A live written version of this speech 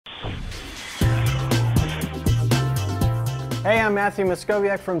Hey, I'm Matthew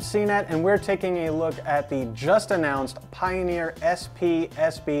Moscoviak from CNET, and we're taking a look at the just announced Pioneer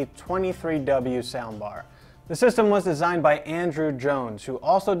SP-SB23W soundbar. The system was designed by Andrew Jones, who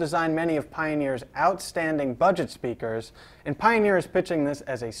also designed many of Pioneer's outstanding budget speakers, and Pioneer is pitching this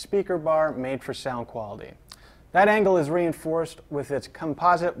as a speaker bar made for sound quality. That angle is reinforced with its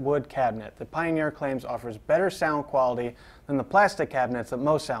composite wood cabinet that Pioneer claims offers better sound quality than the plastic cabinets that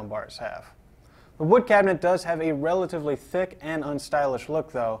most soundbars have. The wood cabinet does have a relatively thick and unstylish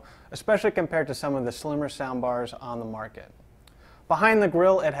look though, especially compared to some of the slimmer soundbars on the market. Behind the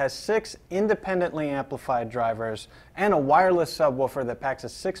grill, it has 6 independently amplified drivers and a wireless subwoofer that packs a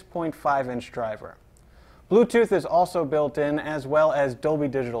 6.5-inch driver. Bluetooth is also built in, as well as Dolby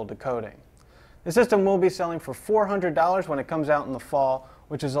Digital decoding. The system will be selling for $400 when it comes out in the fall,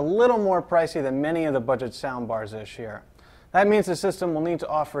 which is a little more pricey than many of the budget soundbars this year. That means the system will need to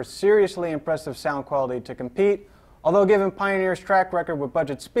offer seriously impressive sound quality to compete, although given Pioneer's track record with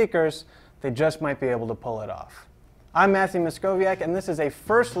budget speakers, they just might be able to pull it off. I'm Matthew Moscoviak, and this is a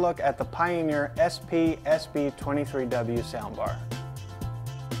first look at the Pioneer SP-SB23W soundbar.